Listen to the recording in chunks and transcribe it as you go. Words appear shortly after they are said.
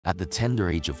At the tender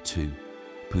age of 2,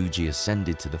 Puyi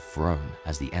ascended to the throne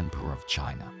as the Emperor of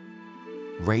China.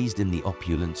 Raised in the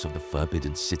opulence of the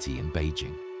Forbidden City in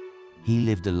Beijing, he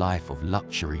lived a life of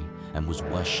luxury and was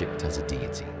worshipped as a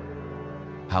deity.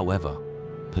 However,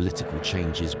 political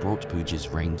changes brought Puyi's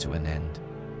reign to an end,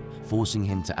 forcing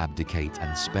him to abdicate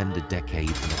and spend a decade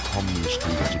in a communist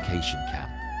reeducation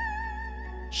camp.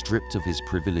 Stripped of his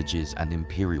privileges and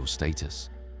imperial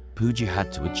status, Puyi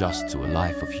had to adjust to a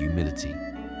life of humility,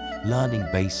 learning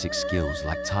basic skills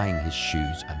like tying his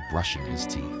shoes and brushing his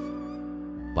teeth.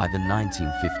 By the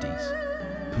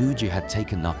 1950s, Puyi had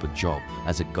taken up a job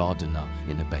as a gardener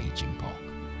in a Beijing park.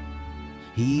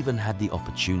 He even had the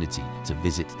opportunity to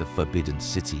visit the Forbidden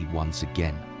City once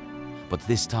again, but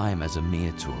this time as a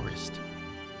mere tourist.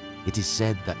 It is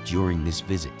said that during this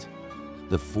visit,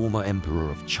 the former Emperor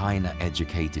of China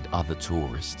educated other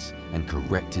tourists and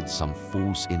corrected some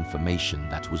false information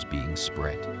that was being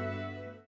spread.